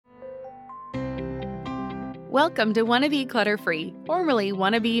Welcome to Wanna Be Clutter-Free, formerly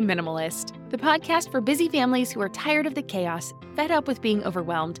Wanna Be Minimalist, the podcast for busy families who are tired of the chaos, fed up with being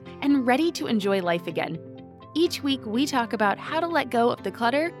overwhelmed, and ready to enjoy life again. Each week, we talk about how to let go of the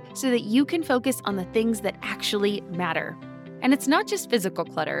clutter so that you can focus on the things that actually matter. And it's not just physical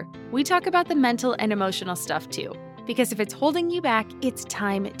clutter. We talk about the mental and emotional stuff too, because if it's holding you back, it's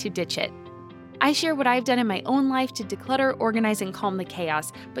time to ditch it. I share what I've done in my own life to declutter, organize, and calm the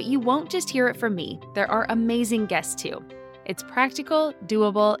chaos, but you won't just hear it from me. There are amazing guests too. It's practical,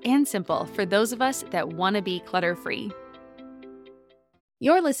 doable, and simple for those of us that want to be clutter-free.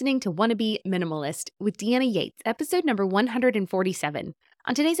 You're listening to Wanna Be Minimalist with Deanna Yates, episode number 147.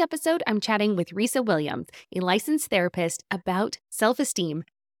 On today's episode, I'm chatting with Risa Williams, a licensed therapist, about self-esteem.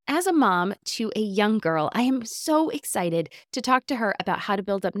 As a mom to a young girl, I am so excited to talk to her about how to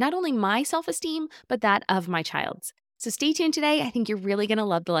build up not only my self-esteem, but that of my child's. So stay tuned today. I think you're really going to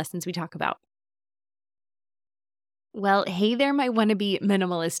love the lessons we talk about. Well, hey there, my wannabe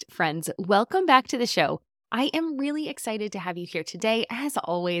minimalist friends. Welcome back to the show. I am really excited to have you here today. As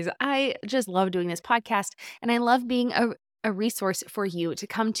always, I just love doing this podcast, and I love being a resource for you to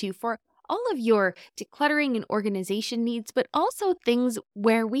come to for all of your decluttering and organization needs, but also things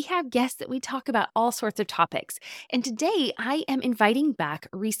where we have guests that we talk about all sorts of topics. And today I am inviting back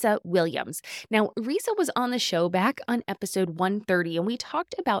Risa Williams. Now, Risa was on the show back on episode 130, and we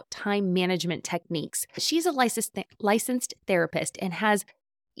talked about time management techniques. She's a licensed therapist and has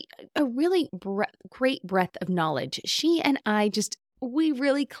a really great breadth of knowledge. She and we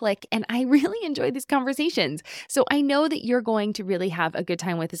really click, and I really enjoy these conversations. So I know that you're going to really have a good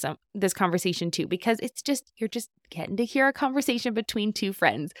time with this conversation too, because you're just getting to hear a conversation between two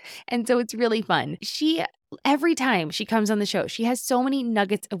friends. And so it's really fun. Every time she comes on the show, she has so many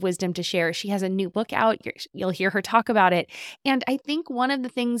nuggets of wisdom to share. She has a new book out. You'll hear her talk about it. And I think one of the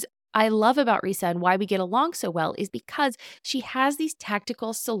things I love about Risa and why we get along so well is because she has these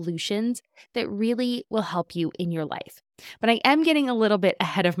tactical solutions that really will help you in your life. But I am getting a little bit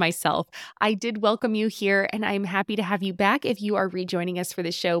ahead of myself. I did welcome you here, and I'm happy to have you back if you are rejoining us for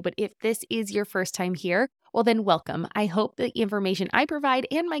the show. But if this is your first time here, well, then welcome. I hope the information I provide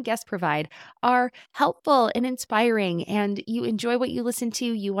and my guests provide are helpful and inspiring, and you enjoy what you listen to.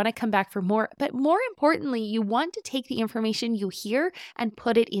 You want to come back for more, but more importantly, you want to take the information you hear and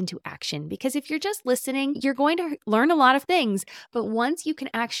put it into action. Because if you're just listening, you're going to learn a lot of things, but once you can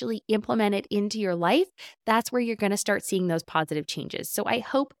actually implement it into your life, that's where you're going to start seeing those positive changes. So I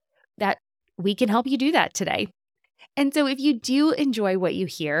hope that we can help you do that today. And so if you do enjoy what you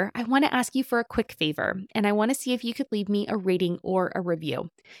hear, I want to ask you for a quick favor, and I want to see if you could leave me a rating or a review.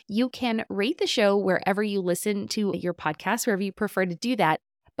 You can rate the show wherever you listen to your podcast, wherever you prefer to do that.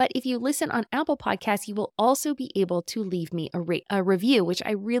 But if you listen on Apple Podcasts, you will also be able to leave me a review, which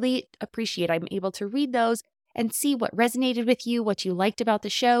I really appreciate. I'm able to read those and see what resonated with you, what you liked about the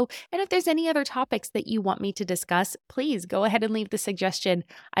show. And if there's any other topics that you want me to discuss, please go ahead and leave the suggestion.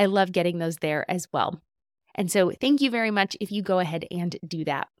 I love getting those there as well. And so thank you very much if you go ahead and do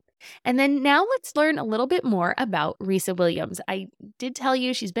that. And then now let's learn a little bit more about Risa Williams. I did tell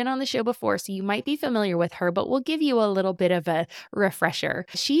you she's been on the show before, so you might be familiar with her, but we'll give you a little bit of a refresher.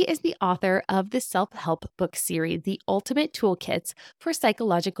 She is the author of the self-help book series, The Ultimate Toolkits for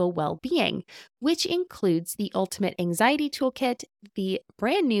Psychological Well-Being, which includes the Ultimate Anxiety Toolkit, the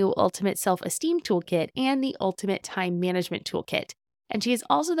brand new Ultimate Self-Esteem Toolkit, and the Ultimate Time Management Toolkit. And she is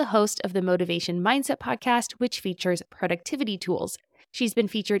also the host of the Motivation Mindset podcast, which features productivity tools. She's been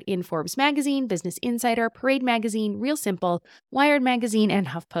featured in Forbes Magazine, Business Insider, Parade Magazine, Real Simple, Wired Magazine, and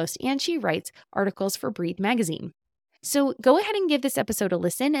HuffPost, and she writes articles for Breathe Magazine. So go ahead and give this episode a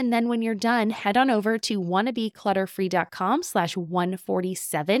listen, and then when you're done, head on over to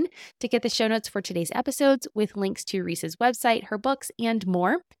wannabeclutterfree.com/147 to get the show notes for today's episodes with links to Risa's website, her books, and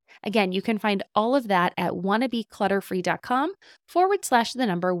more. Again, you can find all of that at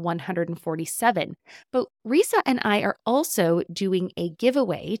wannabeclutterfree.com/147. But Risa and I are also doing a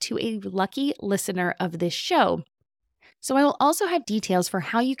giveaway to a lucky listener of this show. So I will also have details for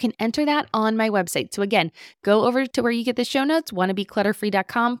how you can enter that on my website. So again, go over to where you get the show notes,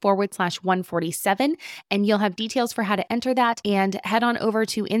 wannabeclutterfree.com/147, and you'll have details for how to enter that. And head on over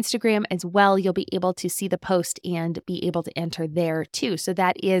to Instagram as well. You'll be able to see the post and be able to enter there too. So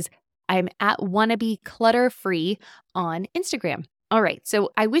I'm at wannabeclutterfree on Instagram. All right,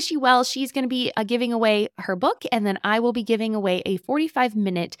 so I wish you well. She's going to be giving away her book, and then I will be giving away a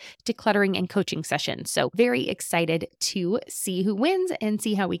 45-minute decluttering and coaching session. So very excited to see who wins and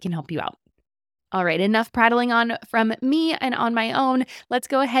see how we can help you out. All right, enough prattling on from me and on my own. Let's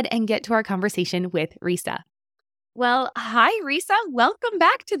go ahead and get to our conversation with Risa. Well, hi, Risa. Welcome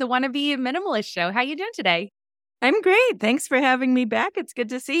back to the Wanna Be Minimalist show. How you doing today? I'm great. Thanks for having me back. It's good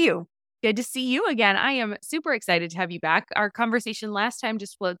to see you. Good to see you again. I am super excited to have you back. Our conversation last time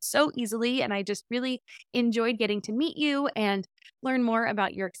just flowed so easily, and I just really enjoyed getting to meet you and learn more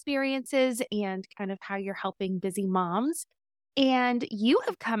about your experiences and kind of how you're helping busy moms. And you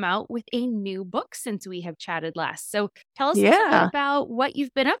have come out with a new book since we have chatted last. So tell us a little bit Yeah. about what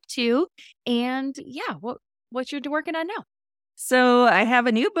you've been up to and yeah, what you're working on now. So I have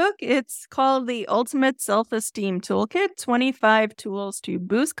a new book. It's called The Ultimate Self-Esteem Toolkit: 25 Tools to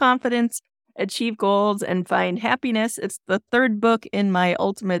Boost Confidence, Achieve Goals, and Find Happiness. It's the third book in my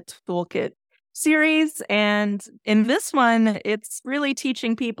Ultimate Toolkit series. And in this one, it's really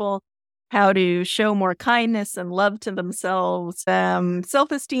teaching people how to show more kindness and love to themselves,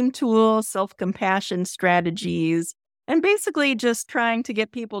 self-esteem tools, self-compassion strategies, and basically just trying to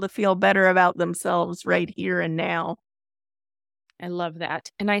get people to feel better about themselves right here and now. I love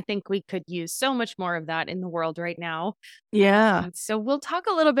that. And I think we could use so much more of that in the world right now. Yeah. So we'll talk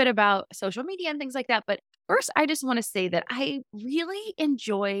a little bit about social media and things like that. But first, I just want to say that I really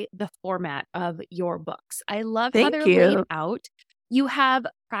enjoy the format of your books. I love how Thank they're laid you. out. You have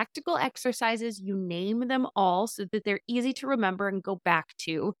practical exercises, you name them all so that they're easy to remember and go back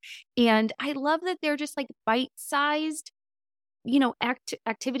to. And I love that they're just like bite sized,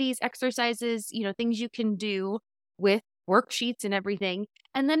 activities, exercises, things you can do with worksheets and everything.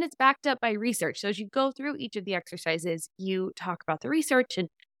 And then it's backed up by research. So as you go through each of the exercises, you talk about the research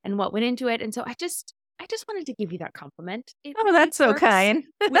and what went into it. And so I just wanted to give you that compliment. It Oh, really that's so works kind.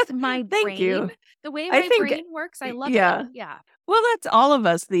 with my Thank brain. you. The way I my think brain works, I love it. yeah. Yeah. Well, that's all of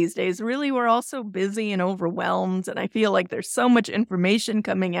us these days. Really, we're all so busy and overwhelmed, and I feel like there's so much information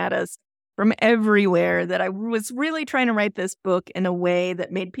coming at us from everywhere that I was really trying to write this book in a way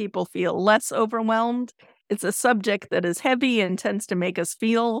that made people feel less overwhelmed. It's a subject that is heavy and tends to make us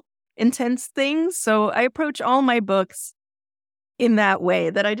feel intense things, so I approach all my books in that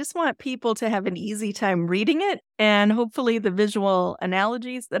way, that I just want people to have an easy time reading it, and hopefully the visual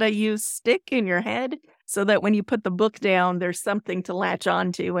analogies that I use stick in your head so that when you put the book down, there's something to latch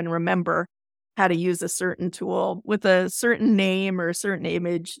onto and remember how to use a certain tool with a certain name or a certain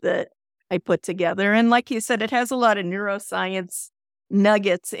image that I put together. And like you said, it has a lot of neuroscience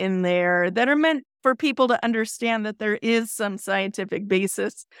nuggets in there that are meant for people to understand that there is some scientific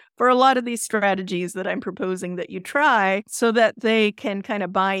basis for a lot of these strategies that I'm proposing that you try so that they can kind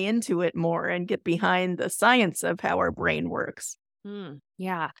of buy into it more and get behind the science of how our brain works.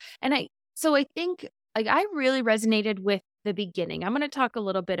 Yeah. And I think like I really resonated with the beginning. I'm going to talk a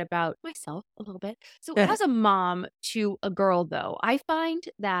little bit about myself a little bit. So as a mom to a girl though, I find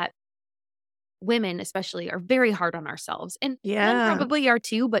that women especially are very hard on ourselves and men Yeah. probably are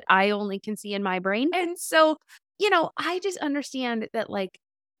too, but I only can see in my brain. And so, I just understand that like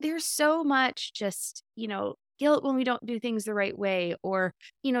there's so much just, guilt when we don't do things the right way or,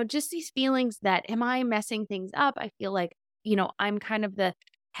 just these feelings that am I messing things up? I feel like, I'm kind of the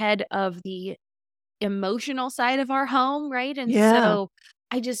head of the emotional side of our home, right? And Yeah. so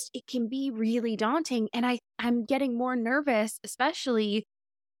it can be really daunting and I'm getting more nervous especially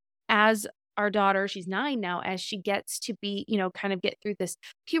as our daughter, she's 9 now, as she gets to be, kind of get through this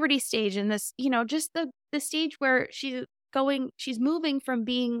puberty stage and this, just the stage where she's moving from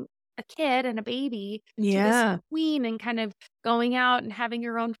being a kid and a baby to this Yeah. queen and kind of going out and having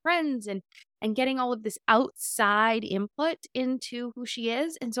her own friends and getting all of this outside input into who she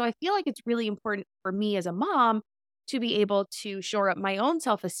is. And so I feel like it's really important for me as a mom to be able to shore up my own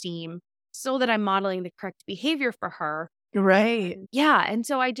self-esteem so that I'm modeling the correct behavior for her. Right. Yeah, and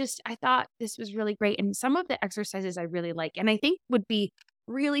so I thought this was really great, and some of the exercises I really like, and I think would be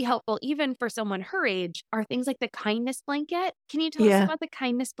really helpful even for someone her age, are things like the kindness blanket. Can you tell us Yeah. about the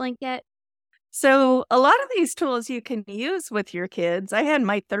kindness blanket? So, a lot of these tools you can use with your kids. I had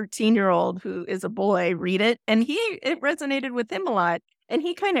my 13-year-old, who is a boy, read it, and it resonated with him a lot, and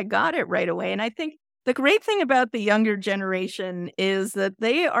he kinda got it right away. And I think the great thing about the younger generation is that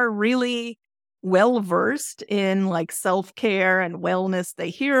they are really well-versed in, like, self-care and wellness.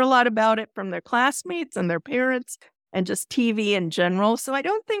 They hear a lot about it from their classmates and their parents and just TV in general. So I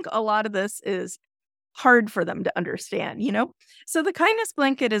don't think a lot of this is hard for them to understand, you know? So the kindness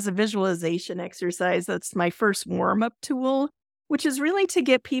blanket is a visualization exercise. That's my first warm up tool, which is really to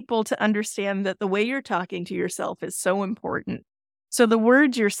get people to understand that the way you're talking to yourself is so important. So the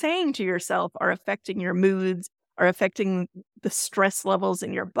words you're saying to yourself are affecting your moods, are affecting the stress levels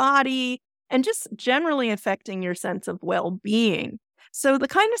in your body, and just generally affecting your sense of well being. So the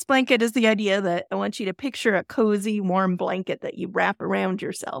kindness blanket is the idea that I want you to picture a cozy, warm blanket that you wrap around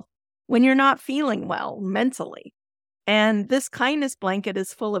yourself when you're not feeling well mentally. And this kindness blanket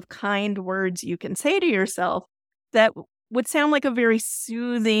is full of kind words you can say to yourself that would sound like a very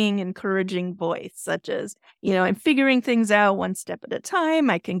soothing, encouraging voice, such as, I'm figuring things out one step at a time.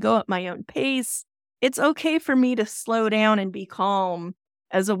 I can go at my own pace. It's okay for me to slow down and be calm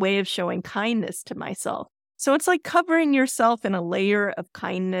as a way of showing kindness to myself. So it's like covering yourself in a layer of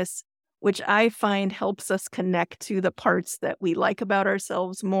kindness, which I find helps us connect to the parts that we like about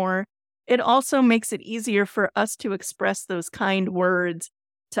ourselves more. It also makes it easier for us to express those kind words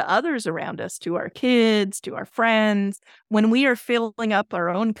to others around us, to our kids, to our friends. When we are filling up our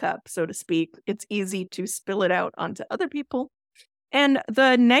own cup, so to speak, it's easy to spill it out onto other people. And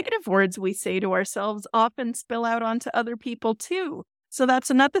the negative words we say to ourselves often spill out onto other people too. So that's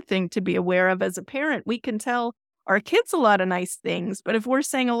another thing to be aware of as a parent. We can tell our kids a lot of nice things, but if we're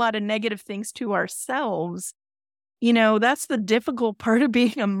saying a lot of negative things to ourselves, that's the difficult part of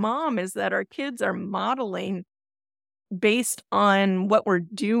being a mom, is that our kids are modeling based on what we're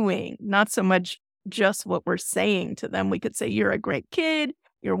doing, not so much just what we're saying to them. We could say, "You're a great kid.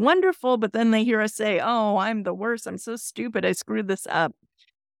 You're wonderful." But then they hear us say, "Oh, I'm the worst. I'm so stupid. I screwed this up."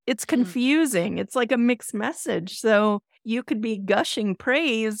 It's Mm. confusing. It's like a mixed message. So you could be gushing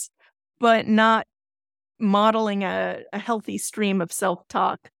praise, but not modeling a healthy stream of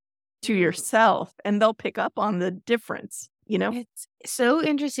self-talk to Mm. yourself, and they'll pick up on the difference. It's so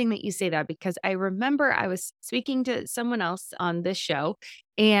interesting that you say that, because I remember I was speaking to someone else on this show,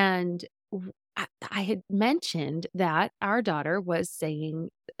 and I had mentioned that our daughter was saying,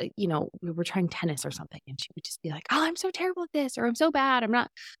 we were trying tennis or something, and she would just be like, "Oh, I'm so terrible at this," or "I'm so bad. I'm not,"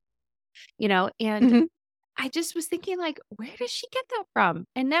 and Mhm. I just was thinking, like, where does she get that from?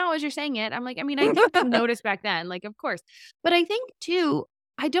 And now as you're saying it, I'm like, I mean, I did notice back then, like, of course. But I think too,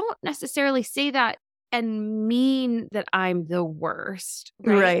 I don't necessarily say that and mean that I'm the worst,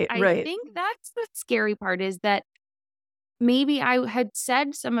 right? Right, I right. think that's the scary part, is that maybe I had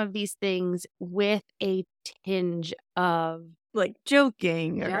said some of these things with a tinge of Like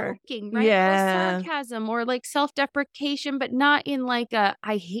joking or joking, right? A little yeah, sarcasm or like self-deprecation, but not in like a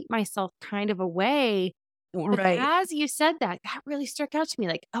I hate myself kind of a way. But right. as you said that, that really struck out to me,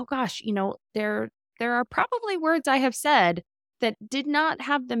 like, oh gosh, there are probably words I have said that did not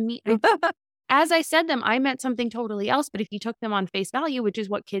have the as I said them, I meant something totally else, but if you took them on face value, which is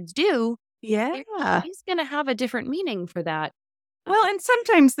what kids do, Yeah. she's gonna have a different meaning for that. Uh, Well, and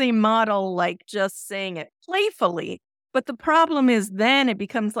sometimes they model like just saying it playfully, but the problem is then it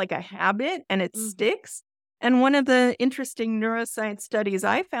becomes like a habit and it mhm. sticks. And one of the interesting neuroscience studies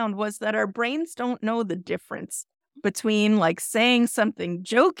I found was that our brains don't know the difference between like saying something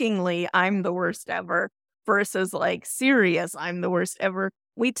jokingly, "I'm the worst ever," versus like serious, "I'm the worst ever."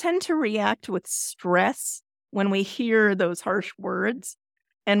 We tend to react with stress when we hear those harsh words,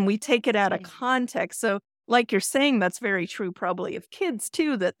 and we take it out of Interesting. context. So like you're saying, that's very true probably of kids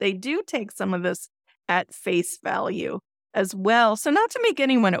too, that they do take some of this at face value as well. So not to make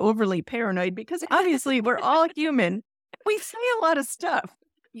anyone overly paranoid, because obviously we're all human. We say a lot of stuff.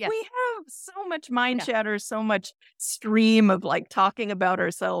 Yes. We have so much mind Yeah. chatter, so much stream of like talking about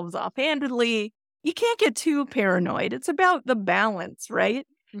ourselves offhandedly. You can't get too paranoid. It's about the balance, right?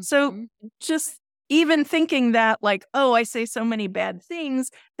 So Mhm. just even thinking that like, oh, I say so many bad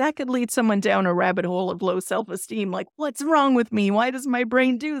things, that could lead someone down a rabbit hole of low self-esteem, like, "What's wrong with me? Why does my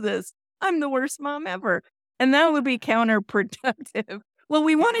brain do this? I'm the worst mom ever." And that would be counterproductive. What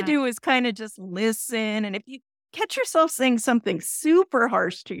we wanna Yeah. do is kinda just listen, and if you catch yourself saying something super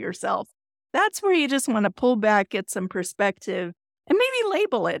harsh to yourself, that's where you just wanna pull back, get some perspective, and maybe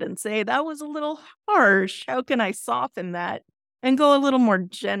label it and say, "That was a little harsh. How can I soften that?" And go a little more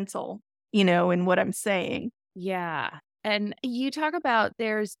gentle, in what I'm saying. Yeah. And you talk about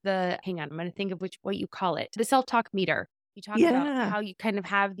there's hang on, I'm going to think of what you call it, the self-talk meter. You talk about Yeah. how you kind of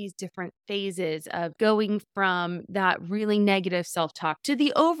have these different phases of going from that really negative self-talk to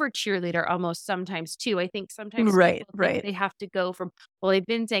the over cheerleader almost sometimes too. I think sometimes Right, people think right. they have to go from, well, they've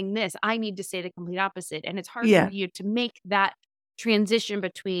been saying this, I need to say the complete opposite. And it's hard for Yeah. you to make that transition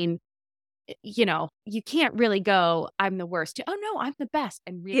between, you can't really go, I'm the worst, to, oh no, I'm the best,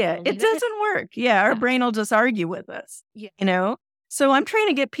 and really Yeah, it believe it. doesn't work. Yeah, our Yeah. brain will just argue with us, Yeah. you know? So I'm trying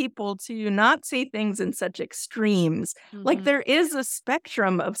to get people to not say things in such extremes. Like Mhm. there is a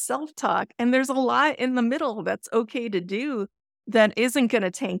spectrum of self-talk and there's a lot in the middle that's okay to do that isn't going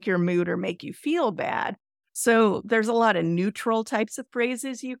to tank your mood or make you feel bad. So there's a lot of neutral types of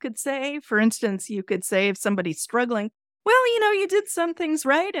phrases you could say. For instance, you could say if somebody's struggling, well, you did some things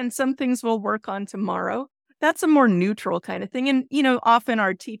right and some things we'll work on tomorrow. That's a more neutral kind of thing, and, often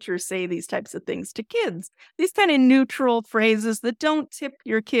our teachers say these types of things to kids. These kind of neutral phrases that don't tip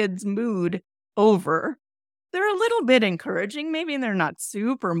your kid's mood over. They're a little bit encouraging, maybe they're not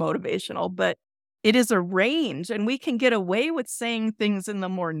super motivational, but it is a range, and we can get away with saying things in the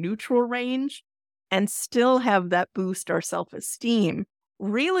more neutral range and still have that boost our self-esteem.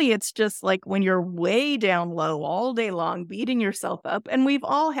 Really, it's just like when you're way down low all day long, beating yourself up, and we've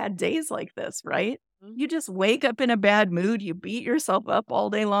all had days like this, right? Mhm. You just wake up in a bad mood, you beat yourself up all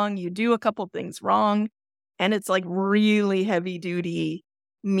day long, you do a couple things wrong, and it's like really heavy duty,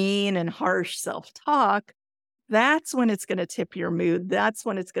 mean and harsh self-talk. That's when it's gonna tip your mood. That's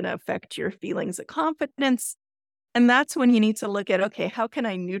when it's gonna affect your feelings of confidence. And that's when you need to look at, okay, how can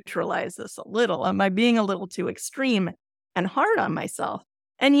I neutralize this a little? Am I being a little too extreme and hard on myself?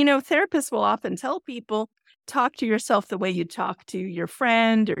 And, therapists will often tell people, talk to yourself the way you talk to your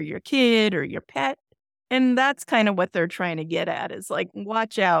friend or your kid or your pet. And that's kind of what they're trying to get at is like,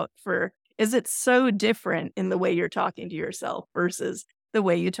 watch out for, is it so different in the way you're talking to yourself versus the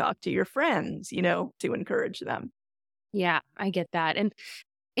way you talk to your friends, to encourage them? Yeah, I get that.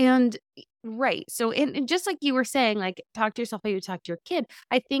 And right. So and just like you were saying, like talk to yourself how you talk to your kid.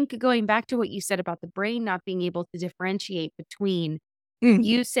 I think going back to what you said about the brain not being able to differentiate between Mm.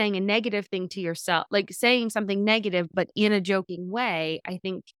 you saying a negative thing to yourself, like saying something negative, but in a joking way, I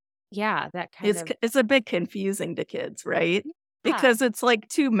think, yeah, that kind of, It's a bit confusing to kids, right? yeah, Because it's like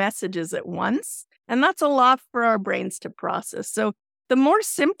 2 messages at once, and that's a lot for our brains to process. So, the more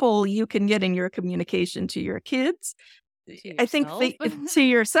simple you can get in your communication to your kids, to I think yourself. to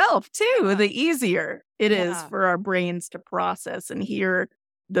yourself too, Yeah. the easier it is Yeah. for our brains to process and hear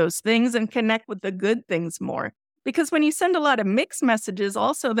those things and connect with the good things more. Because when you send a lot of mixed messages,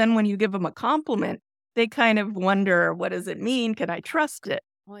 also then when you give them a compliment, they kind of wonder, what does it mean? Can I trust it?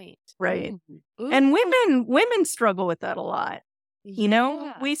 Point. Right. Ooh. Ooh. And women struggle with that a lot.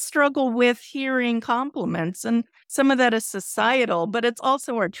 Yeah. We struggle with hearing compliments, and some of that is societal, but it's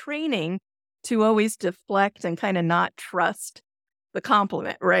also our training to always deflect and kind of not trust the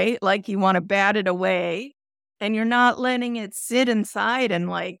compliment, right? Like you want to bat it away and you're not letting it sit inside and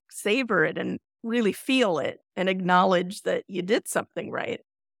like savor it and really feel it and acknowledge that you did something right.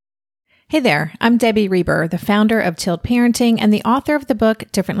 Hey there, I'm Debbie Reber, the founder of Tilt Parenting and the author of the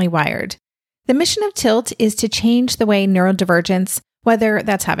book Differently Wired. The mission of Tilt is to change the way neurodivergence, whether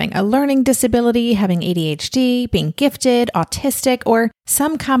that's having a learning disability, having ADHD, being gifted, autistic, or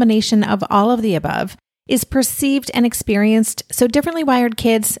some combination of all of the above, is perceived and experienced so differently wired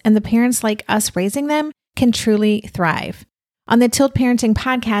kids and the parents like us raising them can truly thrive. On the Tilt Parenting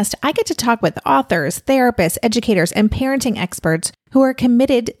podcast, I get to talk with authors, therapists, educators, and parenting experts who are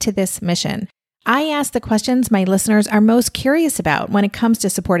committed to this mission. I ask the questions my listeners are most curious about when it comes to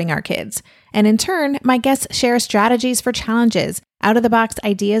supporting our kids. And in turn, my guests share strategies for challenges, out-of-the-box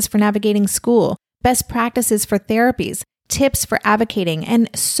ideas for navigating school, best practices for therapies, tips for advocating, and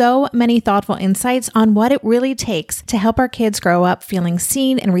so many thoughtful insights on what it really takes to help our kids grow up feeling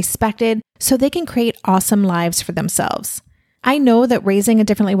seen and respected so they can create awesome lives for themselves. I know that raising a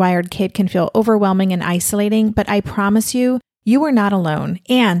differently wired kid can feel overwhelming and isolating, but I promise you, you are not alone,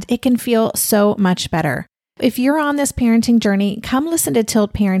 and it can feel so much better. If you're on this parenting journey, come listen to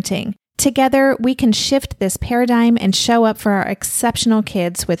Tilt Parenting. Together, we can shift this paradigm and show up for our exceptional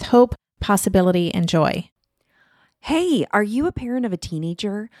kids with hope, possibility, and joy. Hey, are you a parent of a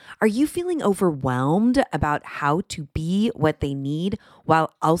teenager? Are you feeling overwhelmed about how to be what they need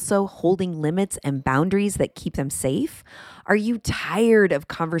while also holding limits and boundaries that keep them safe? Are you tired of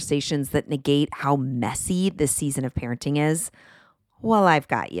conversations that negate how messy this season of parenting is? Well, I've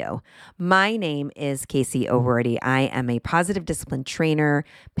got you. My name is Casey O'Rourke. I am a positive discipline trainer,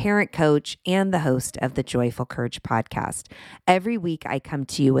 parent coach, and the host of the Joyful Courage podcast. Every week, I come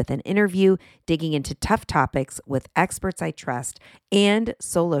to you with an interview digging into tough topics with experts I trust and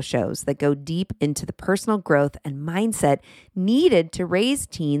solo shows that go deep into the personal growth and mindset needed to raise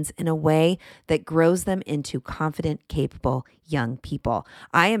teens in a way that grows them into confident, capable young people.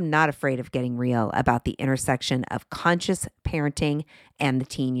 I am not afraid of getting real about the intersection of conscious parenting and the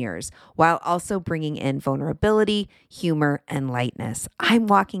teen years, while also bringing in vulnerability, humor, and lightness. I'm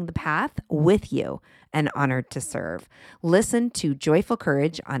walking the path with you and honored to serve. Listen to Joyful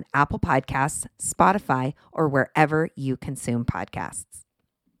Courage on Apple Podcasts, Spotify, or wherever you consume podcasts.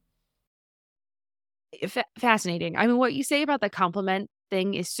 Fascinating. I mean, what you say about the compliment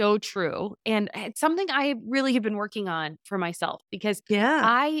thing is so true. And it's something I really have been working on for myself because Yeah.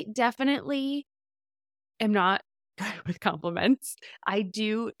 I definitely am not good with compliments. I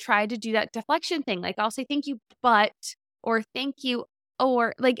do try to do that deflection thing. Like I'll say thank you, but, or thank you,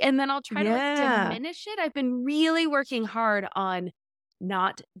 or like, and then I'll try to like Yeah. diminish it. I've been really working hard on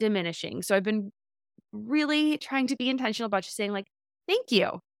not diminishing. So I've been really trying to be intentional about just saying like, thank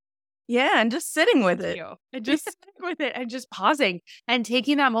you. Yeah, and just sitting with it. You. And just sitting with it and just pausing and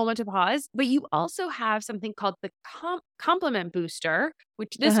taking that moment to pause. But you also have something called the compliment booster,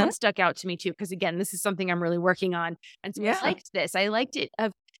 which this Uh-huh. one stuck out to me too, because again, this is something I'm really working on. And so I Yeah. liked this. I liked it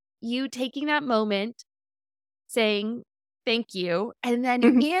of you taking that moment, saying thank you, and then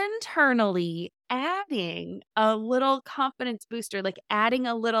Mhm. internally adding a little confidence booster, like adding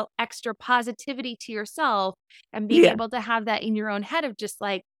a little extra positivity to yourself and being Yeah. able to have that in your own head of just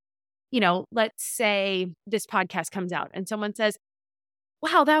like, let's say this podcast comes out and someone says,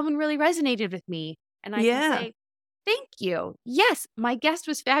 wow, that one really resonated with me. And I can Yeah. say, thank you. Yes, my guest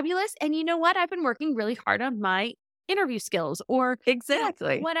was fabulous. And you know what? I've been working really hard on my interview skills or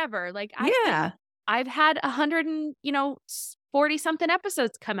Exactly. whatever. Like Yeah. I've had 100 and, 40 something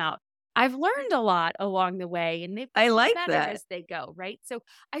episodes come out. I've learned a lot along the way and they've I gotten like better that. as they go. Right. So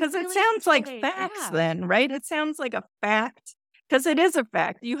I Because it really sounds like appreciate, facts yeah. then, right? It sounds like a fact. Because it is a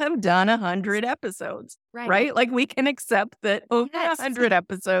fact. You have done 100 episodes, Right. right? Like we can accept that over Yes. 100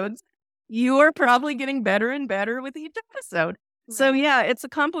 episodes, you are probably getting better and better with each episode. So Right. yeah, it's a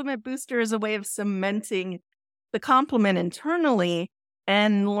compliment booster as a way of cementing the compliment internally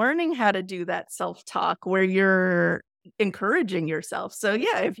and learning how to do that self-talk where you're encouraging yourself. So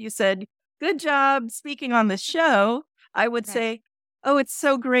yeah, if you said, good job speaking on the show, I would Okay. say, oh, it's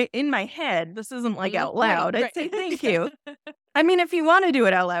so great in my head. This isn't like out loud. I'd say, thank you. I mean, if you want to do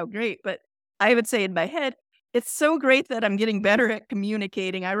it out loud, great. But I would say in my head, it's so great that I'm getting better at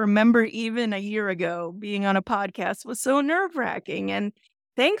communicating. I remember even a year ago being on a podcast was so nerve wracking. And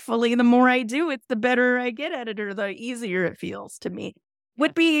thankfully, the more I do it, the better I get at it or the easier it feels to me.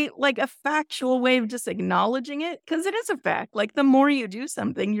 Would be like a factual way of just acknowledging it because it is a fact. Like the more you do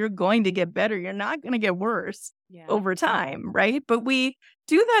something, you're going to get better. You're not going to get worse Yeah. over time, right? But we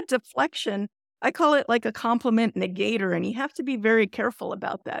do that deflection. I call it like a compliment negator, and you have to be very careful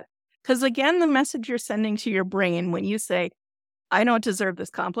about that. Because again, the message you're sending to your brain when you say, I don't deserve this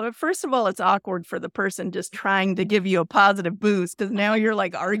compliment. First of all, it's awkward for the person just trying to give you a positive boost because now you're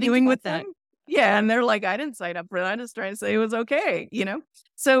like arguing with them. Yeah. And they're like, I didn't sign up for that. I'm just trying to say it was okay,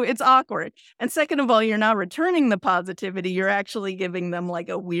 So it's awkward. And second of all, you're not returning the positivity. You're actually giving them like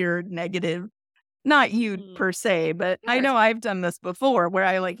a weird negative. Not you per se, but I know I've done this before where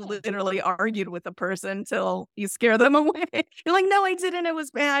I like literally argued with a person till you scare them away. You're like, no, I didn't. It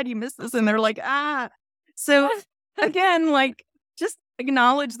was bad. You missed this. And they're like, ah. So again, like just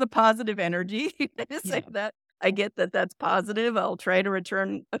acknowledge the positive energy. Just say that I get that that's positive. I'll try to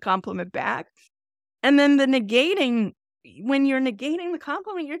return a compliment back. And then the negating, when you're negating the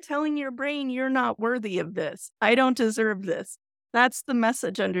compliment, you're telling your brain you're not worthy of this. I don't deserve this. That's the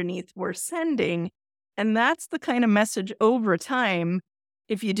message underneath we're sending. And that's the kind of message over time,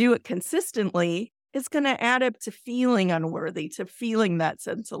 if you do it consistently, it's going to add up to feeling unworthy, to feeling that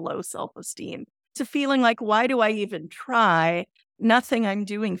sense of low self-esteem, to feeling like, why do I even try? Nothing I'm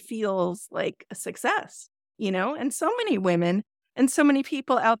doing feels like a success, And so many women and so many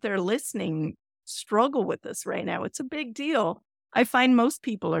people out there listening struggle with this right now. It's a big deal. I find most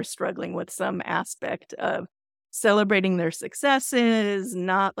people are struggling with some aspect of celebrating their successes,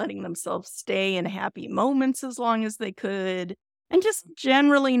 not letting themselves stay in happy moments as long as they could, and just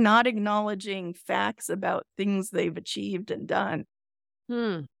generally not acknowledging facts about things they've achieved and done.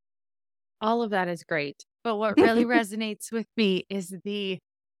 All of that is great. But what really resonates with me is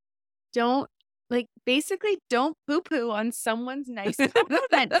basically don't poo-poo on someone's nice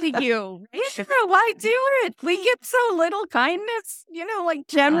compliment to you. Yeah, why do it? We get so little kindness, like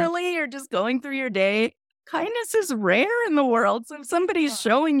generally you're just going through your day. Kindness is rare in the world. So if somebody's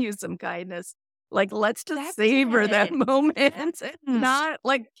showing you some kindness, like let's just savor that moment and not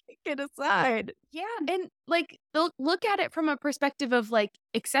like kick it aside. Yeah. And like they'll look at it from a perspective of like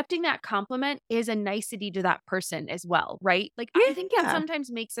accepting that compliment is a nicety to that person as well, right? Like I think it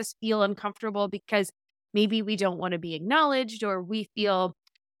sometimes makes us feel uncomfortable because maybe we don't want to be acknowledged or we feel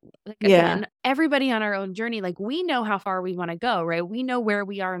like, again, everybody on our own journey, like we know how far we want to go, right? We know where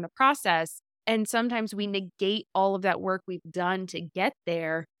we are in the process. And sometimes we negate all of that work we've done to get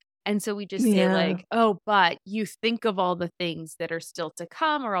there. And so we just say like, oh, but you think of all the things that are still to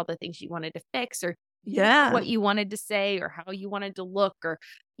come or all the things you wanted to fix or what you wanted to say or how you wanted to look or,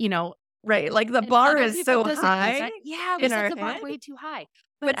 Right. Like the bar is so doesn't high. Yeah, we set the bar way too high.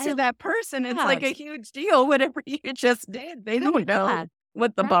 But to that person, it's like a huge deal, whatever you just did. They don't know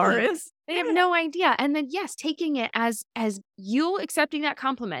what the bar is. They have no idea. And then, yes, taking it as you accepting that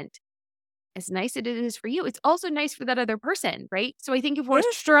compliment, as nice as it is for you, it's also nice for that other person, right? So I think if we're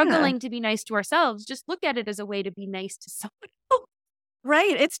struggling to be nice to ourselves, just look at it as a way to be nice to someone else.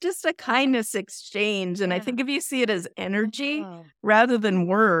 Right. It's just a kindness exchange. And I think if you see it as energy Oh. rather than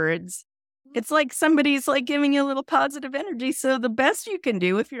words, it's like somebody's like giving you a little positive energy. So the best you can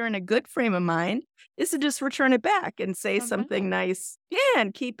do if you're in a good frame of mind is to just return it back and say something nice. Yeah,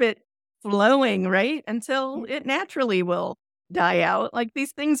 and keep it flowing, right? Until it naturally will die out. Like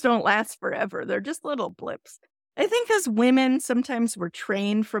these things don't last forever. They're just little blips. I think as women, sometimes we're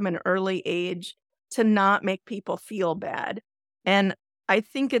trained from an early age to not make people feel bad. And I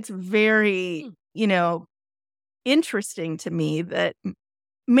think it's very, interesting to me that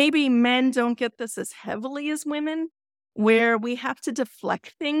maybe men don't get this as heavily as women, where we have to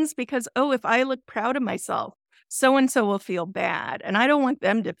deflect things because, oh, if I look proud of myself, so and so will feel bad. And I don't want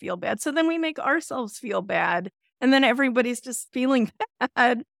them to feel bad. So then we make ourselves feel bad. And then everybody's just feeling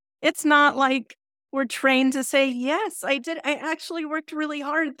bad. It's not like we're trained to say, yes, I did. I actually worked really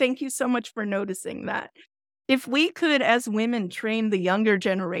hard. Thank you so much for noticing that. If we could, as women, train the younger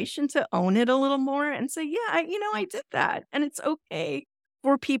generation to own it a little more and say, yeah, I did that. And it's okay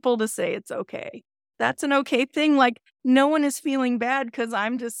for people to say it's okay. That's an okay thing. Like, no one is feeling bad because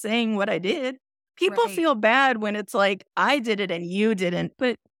I'm just saying what I did. People Right. feel bad when it's like, I did it and you didn't.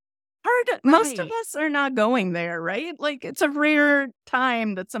 But most of Right. us are not going there, right? Like, it's a rare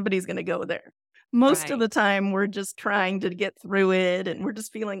time that somebody's going to go there. Most of Right. the time, we're just trying to get through it and we're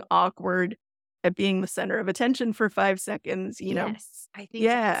just feeling awkward at being the center of attention for 5 seconds, Yes, I think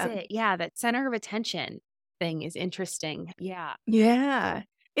that's Yeah. it. Yeah, that center of attention thing is interesting. Yeah. Yeah.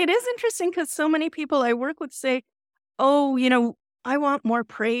 It is interesting because so many people I work with say, oh, I want more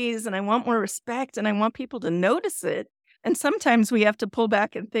praise and I want more respect and I want people to notice it. And sometimes we have to pull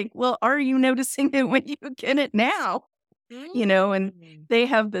back and think, well, are you noticing it when you get it now? And they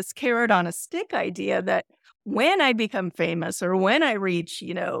have this carrot on a stick idea that when I become famous or when I reach,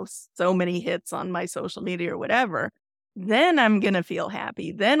 so many hits on my social media or whatever, then I'm going to feel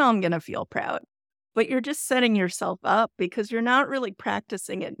happy. Then I'm going to feel proud. But you're just setting yourself up because you're not really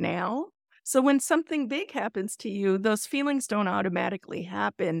practicing it now. So when something big happens to you, those feelings don't automatically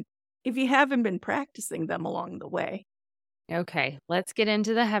happen if you haven't been practicing them along the way. Okay, let's get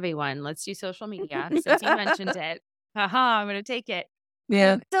into the heavy one. Let's do social media since you mentioned it. Haha, I'm going to take it.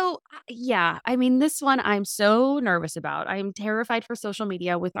 Yeah. So, yeah, I mean, this one I'm so nervous about. I'm terrified for social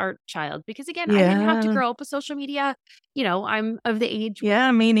media with our child because, again, I didn't have to Yeah. grow up with social media. I'm of the age,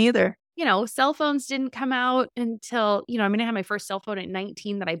 Yeah, me neither. cell phones didn't come out until, I had my first cell phone at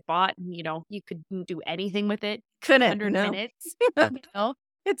 19 that I bought. And, you could do anything with it. Couldn't, 100 no. minutes, you know?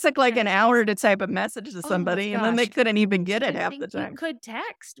 It took like Yeah. an hour to type a message to Oh my somebody, and then they gosh. couldn't even get it Didn't half the think you time. could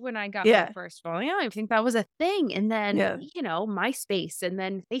text when I got my Yeah. first phone. I think that was a thing. And then, Yeah. MySpace and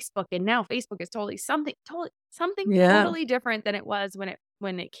then Facebook. And now Facebook is totally something Yeah. totally different than it was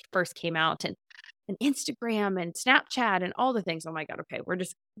when it first came out. And Instagram and Snapchat and all the things. Oh my God. Okay.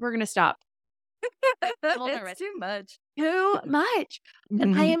 We're gonna stop. It's too much. Too much. And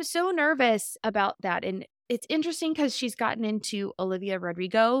I Mhm. am so nervous about that. And it's interesting because she's gotten into Olivia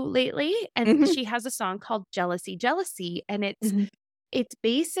Rodrigo lately, and Mhm. she has a song called Jealousy, Jealousy. And Mhm. it's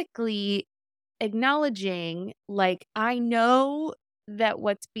basically acknowledging, like, I know that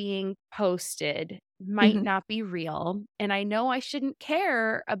what's being posted might Mhm. not be real. And I know I shouldn't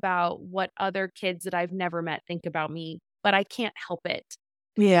care about what other kids that I've never met think about me, but I can't help it.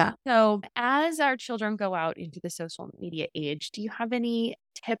 Yeah. So, as our children go out into the social media age, do you have any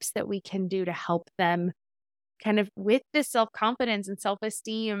tips that we can do to help them kind of with this self-confidence and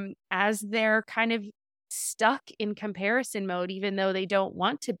self-esteem as they're kind of stuck in comparison mode, even though they don't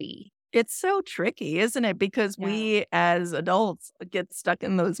want to be? It's so tricky, isn't it? Because Yeah. we as adults get stuck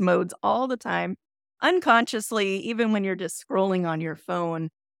in those modes all the time, unconsciously, even when you're just scrolling on your phone.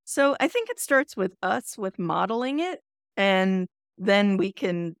 So I think it starts with us with modeling it, and then we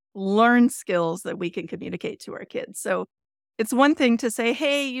can learn skills that we can communicate to our kids. So it's one thing to say,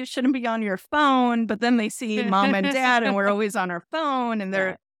 hey, you shouldn't be on your phone, but then they see mom and dad and we're always on our phone. And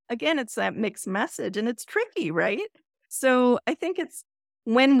Yeah. again, it's that mixed message and it's tricky, right? So I think it's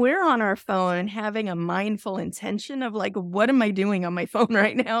when we're on our phone and having a mindful intention of like, what am I doing on my phone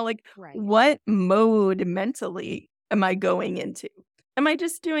right now? Like, Right. what mode mentally am I going into? Am I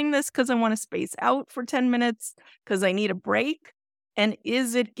just doing this because I want to space out for 10 minutes because I need a break? And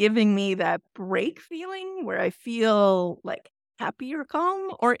is it giving me that break feeling where I feel like happy or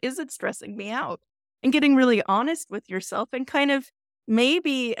calm? Or is it stressing me out? And getting really honest with yourself and kind of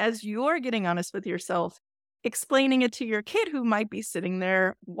maybe as you're getting honest with yourself, explaining it to your kid who might be sitting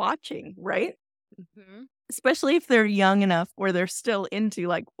there watching, right? Mhm. Especially if they're young enough where they're still into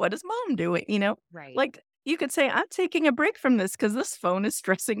like, what is mom doing? Right. Like you could say, I'm taking a break from this because this phone is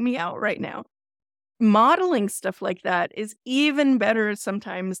stressing me out right now. modeling stuff like that is even better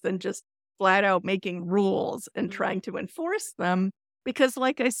sometimes than just flat out making rules and trying to enforce them. Because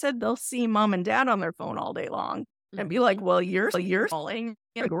like I said, they'll see mom and dad on their phone all day long and be like, well, you're scrolling,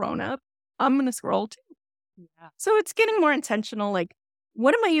 you're a grown up. I'm going to scroll too. Yeah. So it's getting more intentional. Like,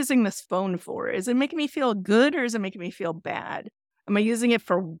 what am I using this phone for? Is it making me feel good or is it making me feel bad? Am I using it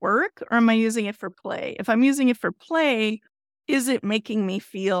for work or am I using it for play? If I'm using it for play, is it making me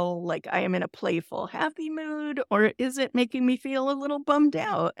feel like I am in a playful, happy mood? Or is it making me feel a little bummed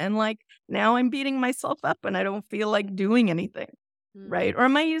out and like now I'm beating myself up and I don't feel like doing anything? Right? Or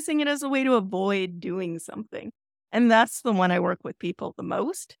am I using it as a way to avoid doing something? And that's the one I work with people the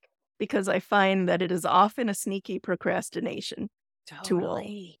most because I find that it is often a sneaky procrastination tool,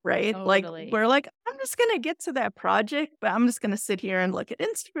 right? Like we're like, I'm just going to get to that project, but I'm just going to sit here and look at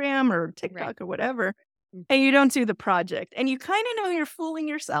Instagram or TikTok or whatever. And you don't do the project. And you kind of know you're fooling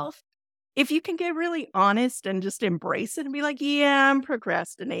yourself. If you can get really honest and just embrace it and be like, yeah, I'm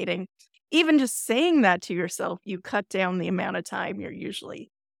procrastinating. Even just saying that to yourself, you cut down the amount of time you're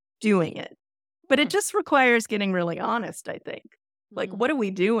usually doing it. But it just requires getting really honest, I think. Like, what are we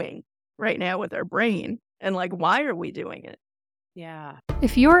doing right now with our brain? And like, why are we doing it? Yeah.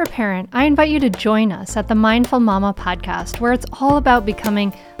 If you're a parent, I invite you to join us at the Mindful Mama podcast, where it's all about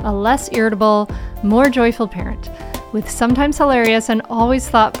becoming a less irritable, more joyful parent. With sometimes hilarious and always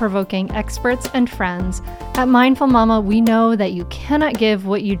thought-provoking experts and friends, at Mindful Mama, we know that you cannot give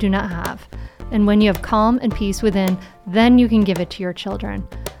what you do not have. And when you have calm and peace within, then you can give it to your children.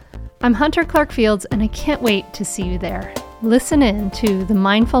 I'm Hunter Clark Fields, and I can't wait to see you there. Listen in to the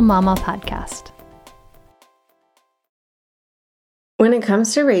Mindful Mama podcast. When it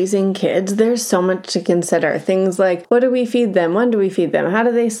comes to raising kids, there's so much to consider. Things like, what do we feed them? When do we feed them? How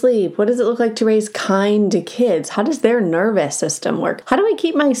do they sleep? What does it look like to raise kind kids? How does their nervous system work? How do I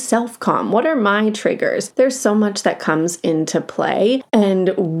keep myself calm? What are my triggers? There's so much that comes into play, and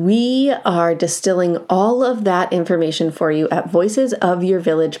we are distilling all of that information for you at Voices of Your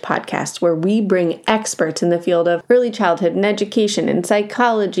Village podcast, where we bring experts in the field of early childhood and education and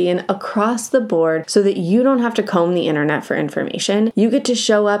psychology and across the board so that you don't have to comb the internet for information. You get to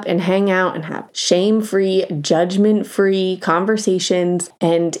show up and hang out and have shame-free, judgment-free conversations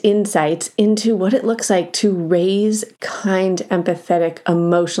and insights into what it looks like to raise kind, empathetic,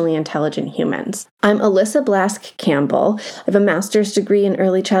 emotionally intelligent humans. I'm Alyssa Blask Campbell. I have a master's degree in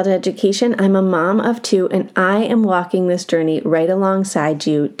early childhood education. I'm a mom of 2, and I am walking this journey right alongside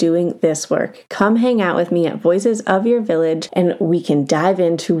you doing this work. Come hang out with me at Voices of Your Village, and we can dive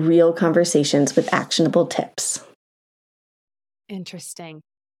into real conversations with actionable tips. Interesting.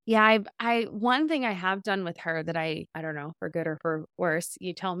 Yeah, I one thing I have done with her that I don't know, for good or for worse,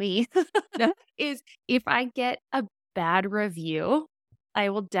 you tell me, is if I get a bad review, I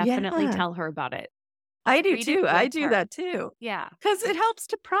will definitely tell her about it. I do too. I do that too. Yeah. Because it helps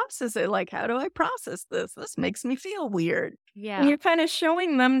to process it. Like, how do I process this? This makes me feel weird. Yeah. And you're kind of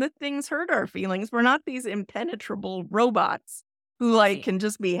showing them that things hurt our feelings. We're not these impenetrable robots who like can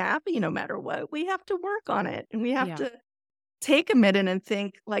just be happy no matter what. We have to work on it. And we have to take a minute and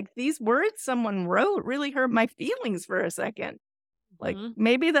think, like, these words someone wrote really hurt my feelings for a second. Like,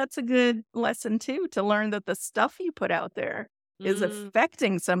 maybe that's a good lesson, too, to learn that the stuff you put out there is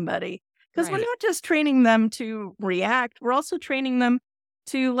affecting somebody. Because we're not just training them to react. We're also training them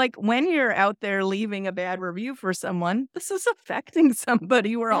to, like, when you're out there leaving a bad review for someone, this is affecting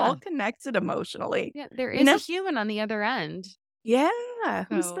somebody. We're all connected emotionally. Yeah, there is a human on the other end. Yeah,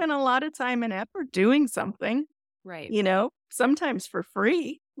 who spent a lot of time and effort doing something. Right. You know, sometimes for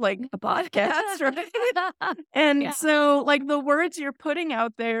free, like a podcast, right? And so, like, the words you're putting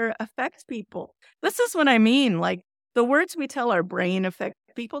out there affect people. This is what I mean. Like, the words we tell our brain affect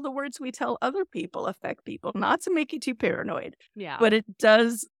people. The words we tell other people affect people. Not to make you too paranoid. Yeah. But it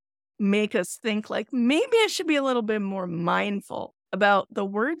does make us think, like, maybe I should be a little bit more mindful about the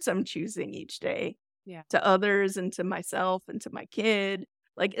words I'm choosing each day to others and to myself and to my kid.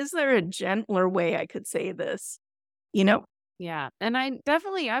 Like, is there a gentler way I could say this? You know? Yeah. And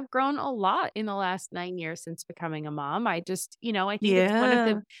I've grown a lot in the last 9 years since becoming a mom. I just, I think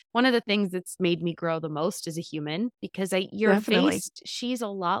it's one of the things that's made me grow the most as a human, because she's a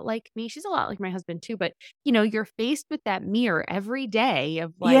lot like me. She's a lot like my husband too, but you're faced with that mirror every day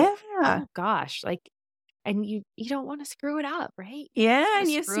of like, oh gosh, like, and you don't want to screw it up, right? Yeah, and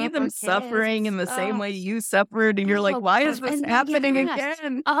you see them suffering in the same way you suffered, and you're like, why is this happening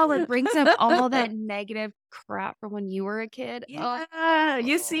again? Oh, it brings up all that negative crap from when you were a kid. Yeah,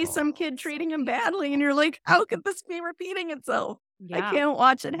 you see some kid treating him badly, and you're like, how could this be repeating itself? I can't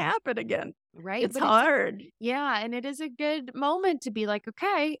watch it happen again. Right. It's hard. And it is a good moment to be like,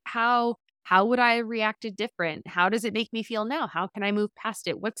 okay, how how would I have reacted different? How does it make me feel now? How can I move past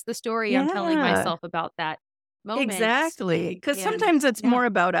it? What's the story I'm telling myself about that moment? Exactly. Because And sometimes it's yeah, more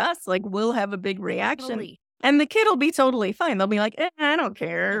about us. Like we'll have a big reaction totally. and the kid will be totally fine. They'll be like, I don't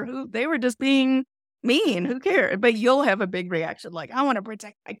care. They were just being mean. Who cares? But you'll have a big reaction like, I want to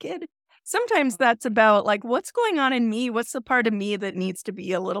protect my kid. Sometimes that's about like, what's going on in me? What's the part of me that needs to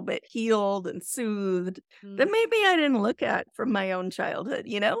be a little bit healed and soothed that Mm, maybe I didn't look at from my own childhood,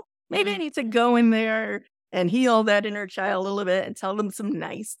 you know? Maybe I mm, need to go in there and heal that inner child a little bit and tell them some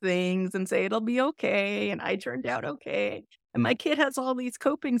nice things and say it'll be okay and I turned out okay. And my kid has all these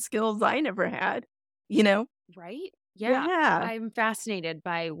coping skills I never had, you know? right? Yeah. Yeah. I'm fascinated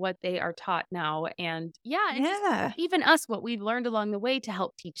by what they are taught now. And yeah, and just Yeah. even us, what we've learned along the way to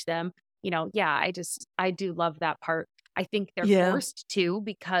help teach them. Yeah, I do love that part. I think they're Yeah. forced to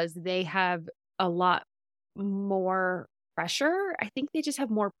because they have a lot more pressure. I think they just have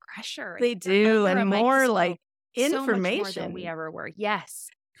more pressure. I They think they're do. under a And more microscope like so much more than we information ever were. Yes.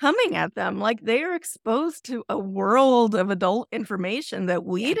 coming at them. Like they are exposed to a world of adult information that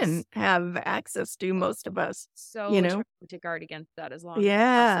we Yes. didn't have access to, most of us, So you know? trying to guard against that as long as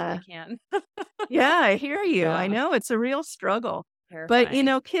Yeah. I possibly can. Yeah, I hear you. I Yeah. know it's a real struggle. But,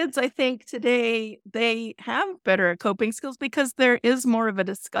 Terrifying. kids, I think today they have better coping skills because there is more of a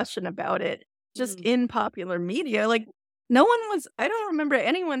discussion about it just Mm, in popular media. Like, I don't remember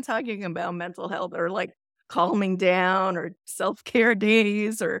anyone talking about mental health or like calming down or self care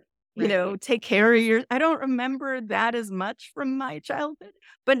days or, right. take care of I don't remember that as much from my childhood.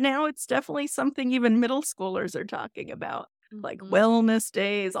 But now it's definitely something even middle schoolers are talking about, like Mhm. wellness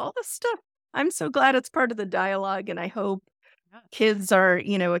days, all this stuff. I'm so glad it's part of the dialogue, and I hope Yeah. kids are,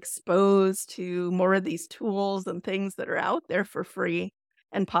 exposed to more of these tools and things that are out there for free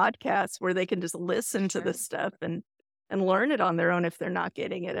and podcasts where they can just listen to Sure. this stuff and learn it on their own if they're not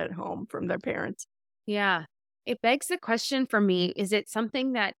getting it at home from their parents. Yeah. It begs the question for me, is it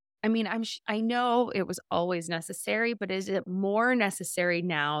something that I know it was always necessary, but is it more necessary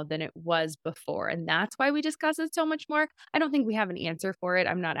now than it was before? And that's why we discuss it so much more. I don't think we have an answer for it.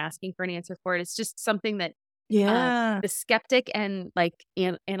 I'm not asking for an answer for it. It's just something that Yeah. the skeptic and like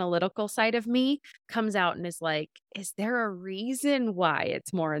analytical side of me comes out and is like, is there a reason why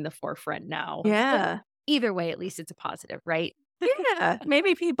it's more in the forefront now? But Yeah. either way, at least it's a positive, right? Yeah.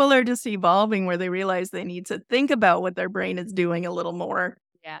 Maybe people are just evolving where they realize they need to think about what their brain is doing a little more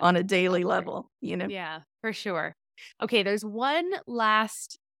Yeah. on a daily Sure. level. Yeah, for sure. Okay, there's one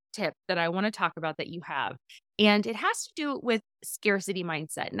last tip that I want to talk about that you have, and it has to do with scarcity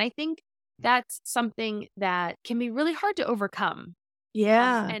mindset. And I think that's something that can be really hard to overcome.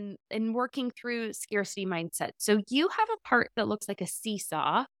 Yeah. And working through scarcity mindset. So you have a part that looks like a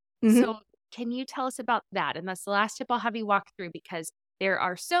seesaw. Mhm. So can you tell us about that? And that's the last tip I'll have you walk through because there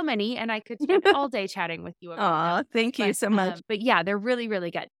are so many, and I could spend all day chatting with you about them. Aw, thank you so much. But yeah, they're really,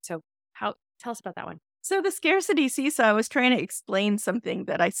 really good. So tell us about that one. So the scarcity seesaw, I was trying to explain something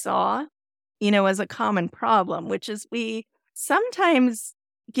that I saw, as a common problem, which is we sometimes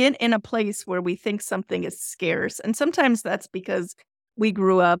get in a place where we think something is scarce. And sometimes that's because we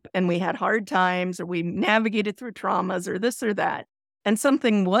grew up and we had hard times or we navigated through traumas or this or that. And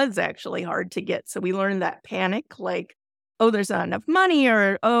something was actually hard to get. So we learned that panic, like, oh, there's not enough money,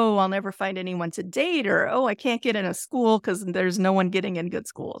 or oh, I'll never find anyone to date, or oh, I can't get in a school because there's no one getting in good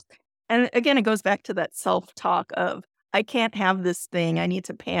schools. And again, it goes back to that self-talk of, I can't have this thing. I need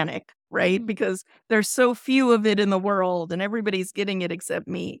to panic, right? Mhm. Because there's so few of it in the world and everybody's getting it except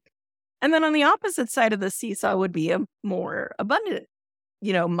me. And then on the opposite side of the seesaw would be a more abundant,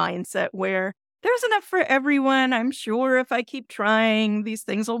 mindset where there's enough for everyone. I'm sure if I keep trying, these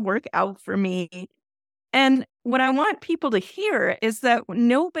things will work out for me. And what I want people to hear is that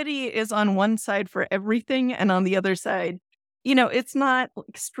nobody is on one side for everything and on the other side. It's not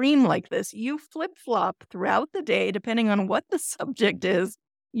extreme like this. You flip flop throughout the day, depending on what the subject is.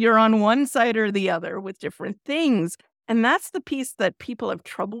 You're on one side or the other with different things. And that's the piece that people have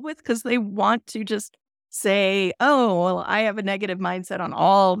trouble with because they want to just say, oh, well, I have a negative mindset on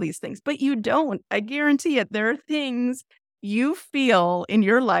all these things. But you don't. I guarantee it. There are things you feel in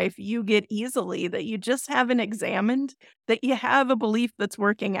your life you get easily that you just haven't examined, that you have a belief that's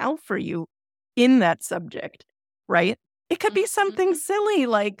working out for you in that subject, right? It could be something Mhm. silly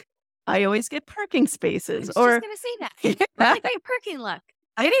like, I always get parking I spaces, was or just gonna say that. Like my parking luck.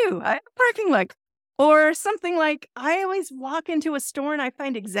 I do. I have parking luck. Or something like, I always walk into a store and I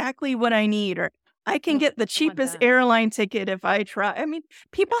find exactly what I need, or I can Oh, get the I want cheapest that. airline ticket if I try. I mean,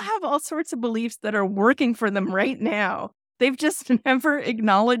 people have all sorts of beliefs that are working for them right now. They've just never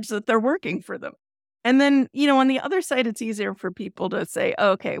acknowledged that they're working for them. And then, on the other side, it's easier for people to say,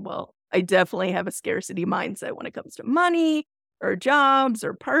 okay, well, I definitely have a scarcity mindset when it comes to money or jobs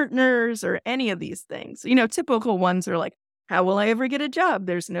or partners or any of these things. Typical ones are like, how will I ever get a job?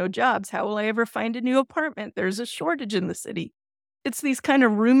 There's no jobs. How will I ever find a new apartment? There's a shortage in the city. It's these kind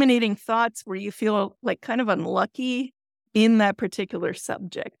of ruminating thoughts where you feel like kind of unlucky in that particular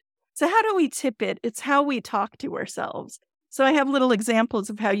subject. So how do we tip it? It's how we talk to ourselves. So I have little examples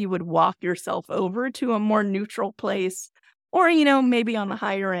of how you would walk yourself over to a more neutral place, or, maybe on the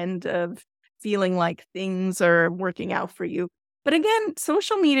higher end of feeling like things are working out for you. But again,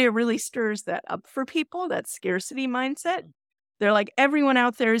 social media really stirs that up for people, that scarcity mindset. They're like, everyone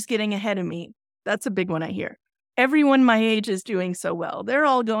out there is getting ahead of me. That's a big one I hear. Everyone my age is doing so well. They're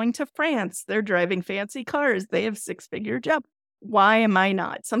all going to France. They're driving fancy cars. They have 6-figure jobs. Why am I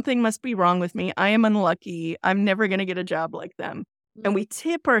not? Something must be wrong with me. I am unlucky. I'm never going to get a job like them. And we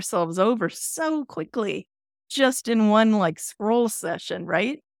tip ourselves over so quickly just in one scroll session,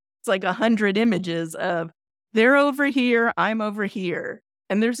 right? It's like 100 images of they're over here, I'm over here.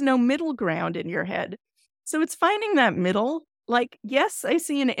 And there's no middle ground in your head. So it's finding that middle. Yes, I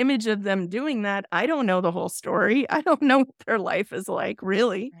see an image of them doing that. I don't know the whole story. I don't know what their life is like,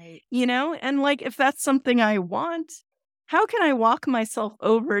 really. Right. And if that's something I want, how can I walk myself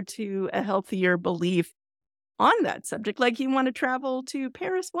over to a healthier belief on that subject? You want to travel to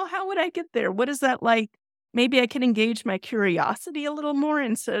Paris? Well, how would I get there? What is that like? Maybe I can engage my curiosity a little more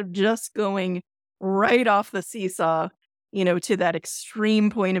instead of just going right off the seesaw, to that extreme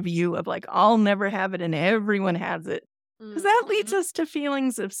point of view of I'll never have it and everyone has it. Because that leads us to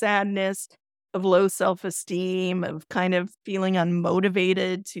feelings of sadness, of low self-esteem, of kind of feeling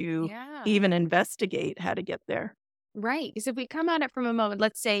unmotivated to even investigate how to get there. Right. Because if we come at it from a moment,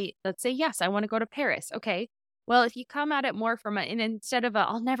 let's say, yes, I want to go to Paris. Okay. Well, if you come at it more from and instead of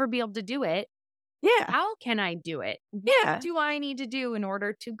I'll never be able to do it. Yeah. How can I do it? Yeah. What do I need to do in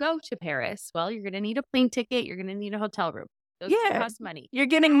order to go to Paris? Well, you're going to need a plane ticket. You're going to need a hotel room. Those cost money. You're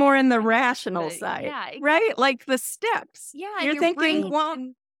getting more in the rational side. Yeah. Exactly. Right? Like the steps. Yeah. You're your thinking, brain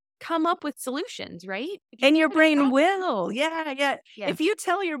can come up with solutions, right? And your brain will. Yeah. Yeah. If you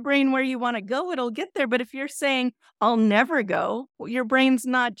tell your brain where you want to go, it'll get there. But if you're saying, I'll never go, your brain's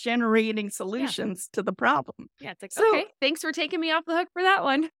not generating solutions to the problem. Yeah. It's okay, thanks for taking me off the hook for that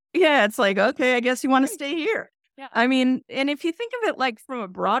one. Yeah. It's okay, I guess you want to stay here. Yeah. I mean, and if you think of it from a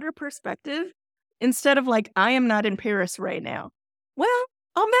broader perspective, instead of I am not in Paris right now. Well,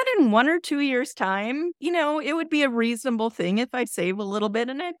 I'll bet in 1 or 2 years' time, it would be a reasonable thing if I save a little bit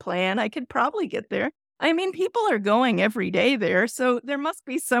and I plan, I could probably get there. I mean, people are going every day there, so there must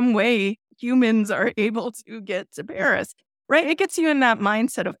be some way humans are able to get to Paris, right? It gets you in that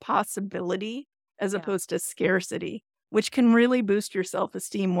mindset of possibility as opposed to scarcity, which can really boost your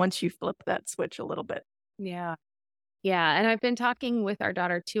self-esteem once you flip that switch a little bit. Yeah. Yeah. And I've been talking with our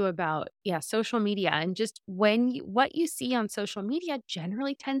daughter too about, social media and just what you see on social media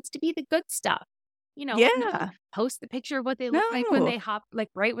generally tends to be the good stuff. Post the picture of what they look like when they hop,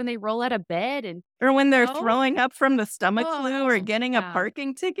 right when they roll out of bed or when they're throwing up from the stomach flu or getting a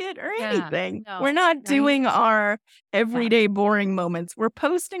parking ticket or anything. No, we're not doing our everyday boring moments. We're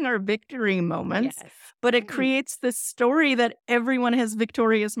posting our victory moments, but it creates this story that everyone has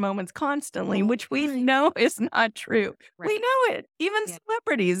victorious moments constantly, which we know is not true. Right. We know it. Even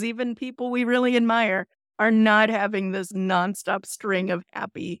celebrities, even people we really admire are not having this nonstop string of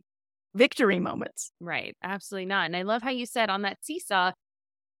happy victory moments. Right. Absolutely not. And I love how you said on that seesaw,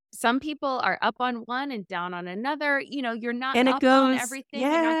 some people are up on one and down on another. You're not up on everything.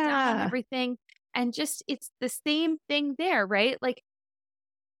 You're not down on everything. And just, it's the same thing there, right?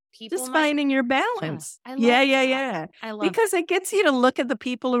 People just finding your balance. I love that. I love because it gets you to look at the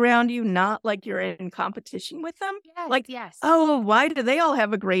people around you, not like you're in competition with them. Yes. Oh, why do they all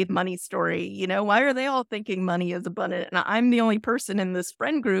have a great money story? Why are they all thinking money is abundant? And I'm the only person in this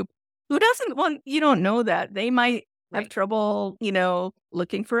friend group who doesn't want, you don't know that. They might have trouble,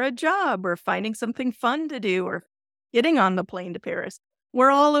 looking for a job or finding something fun to do or getting on the plane to Paris.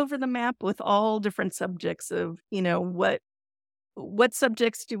 We're all over the map with all different subjects of, what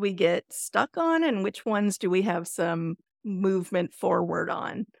subjects do we get stuck on and which ones do we have some movement forward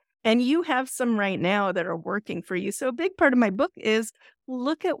on? And you have some right now that are working for you. So a big part of my book is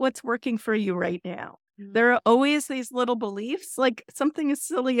look at what's working for you right now. Mm-hmm. There are always these little beliefs, like something as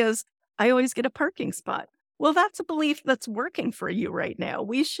silly as I always get a parking spot. Well, that's a belief that's working for you right now.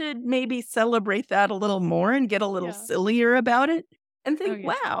 We should maybe celebrate that a little more and get a little sillier about it and think,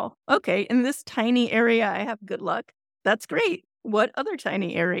 wow, okay, in this tiny area, I have good luck. That's great. What other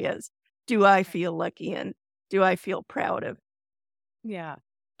tiny areas do I feel lucky in? Do I feel proud of? Yeah.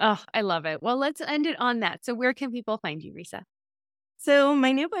 Oh, I love it. Well, let's end it on that. So where can people find you, Risa? So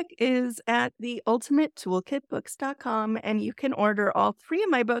my new book is at theultimatetoolkitbooks.com, and you can order all 3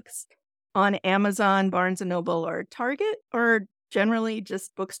 of my books on Amazon, Barnes & Noble, or Target, or generally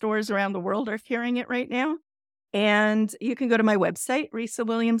just bookstores around the world are carrying it right now. And you can go to my website,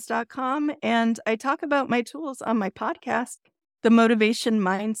 risawilliams.com, and I talk about my tools on my podcast, The Motivation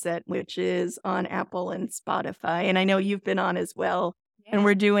Mindset, which is on Apple and Spotify. And I know you've been on as well. And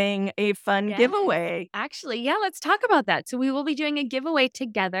we're doing a fun giveaway. Actually, let's talk about that. So we will be doing a giveaway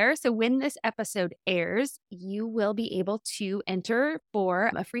together. So when this episode airs, you will be able to enter for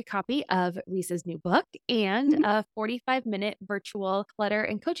a free copy of Risa's new book and a 45-minute virtual clutter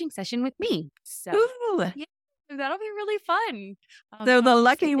and coaching session with me. So Ooh. that'll be really fun. So the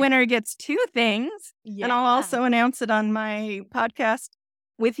lucky winner gets 2 things. Yeah. And I'll also announce it on my podcast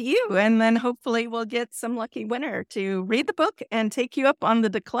with you. And then hopefully we'll get some lucky winner to read the book and take you up on the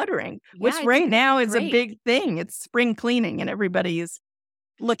decluttering, which right now is a big thing. It's spring cleaning and everybody is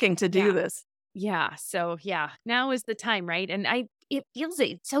looking to do this. Yeah. So now is the time, right? And it feels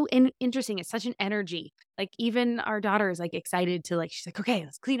it's so interesting. It's such an energy. Like even our daughter is like excited to she's like, okay,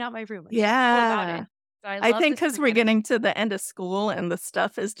 let's clean out my room. Like, yeah. all about it. So I think because we're getting to the end of school and the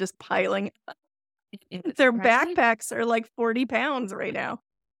stuff is just piling up. Their backpacks are like 40 pounds right now.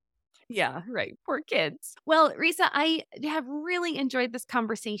 Yeah, right. Poor kids. Well, Risa, I have really enjoyed this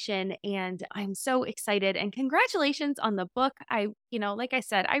conversation and I'm so excited. And congratulations on the book. Like I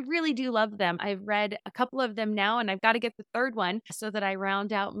said, I really do love them. I've read a couple of them now and I've got to get the 3rd one so that I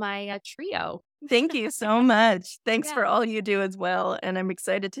round out my trio. Thank you so much. Thanks for all you do as well. And I'm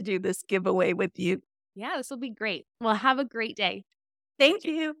excited to do this giveaway with you. Yeah, this will be great. Well, have a great day. Thank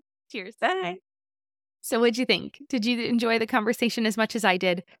you. Cheers. Bye. So what'd you think? Did you enjoy the conversation as much as I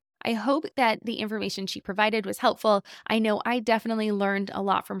did? I hope that the information she provided was helpful. I know I definitely learned a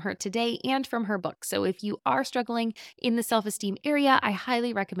lot from her today and from her book. So if you are struggling in the self-esteem area, I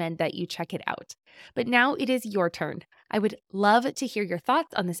highly recommend that you check it out. But now it is your turn. I would love to hear your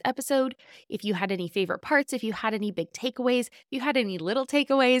thoughts on this episode. If you had any favorite parts, if you had any big takeaways, if you had any little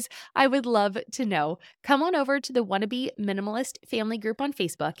takeaways, I would love to know. Come on over to the Wannabe Minimalist family group on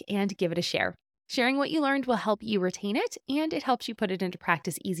Facebook and give it a share. Sharing what you learned will help you retain it, and it helps you put it into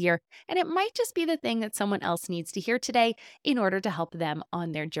practice easier. And it might just be the thing that someone else needs to hear today in order to help them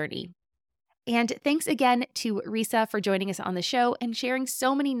on their journey. And thanks again to Risa for joining us on the show and sharing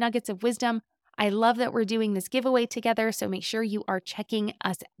so many nuggets of wisdom. I love that we're doing this giveaway together, so make sure you are checking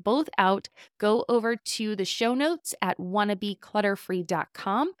us both out. Go over to the show notes at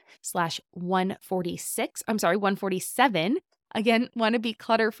wannabeclutterfree.com/147. Again,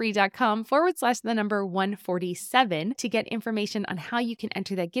 wannabeclutterfree.com/147 to get information on how you can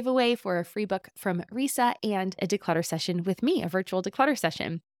enter that giveaway for a free book from Risa and a declutter session with me, a virtual declutter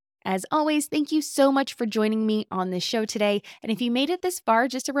session. As always, thank you so much for joining me on this show today. And if you made it this far,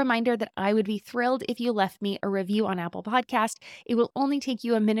 just a reminder that I would be thrilled if you left me a review on Apple Podcast. It will only take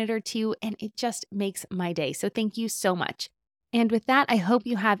you a minute or two, and it just makes my day. So thank you so much. And with that, I hope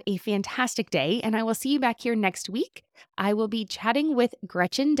you have a fantastic day, and I will see you back here next week. I will be chatting with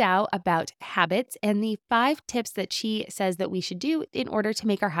Gretchen Dow about habits and the 5 tips that she says that we should do in order to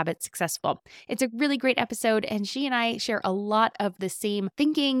make our habits successful. It's a really great episode, and she and I share a lot of the same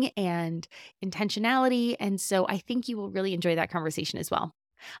thinking and intentionality, and so I think you will really enjoy that conversation as well.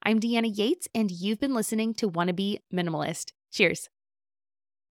 I'm Deanna Yates, and you've been listening to Wannabe Minimalist. Cheers.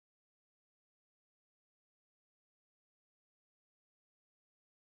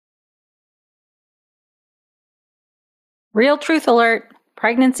 Real truth alert,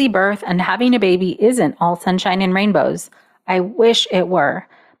 pregnancy, birth, and having a baby isn't all sunshine and rainbows. I wish it were.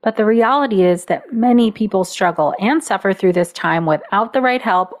 But the reality is that many people struggle and suffer through this time without the right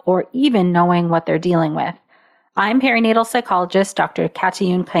help or even knowing what they're dealing with. I'm perinatal psychologist Dr.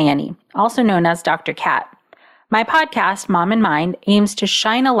 Katayun Kayeni, also known as Dr. Kat. My podcast, Mom and Mind, aims to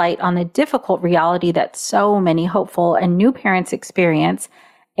shine a light on the difficult reality that so many hopeful and new parents experience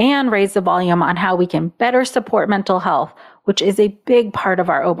and raise the volume on how we can better support mental health, which is a big part of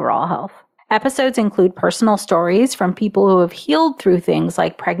our overall health. Episodes include personal stories from people who have healed through things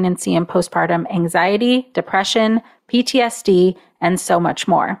like pregnancy and postpartum anxiety, depression, PTSD, and so much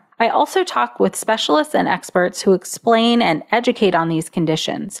more. I also talk with specialists and experts who explain and educate on these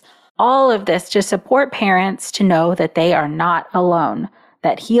conditions. All of this to support parents to know that they are not alone,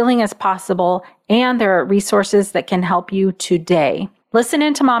 that healing is possible, and there are resources that can help you today. Listen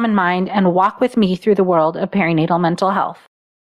into Mom and Mind and walk with me through the world of perinatal mental health.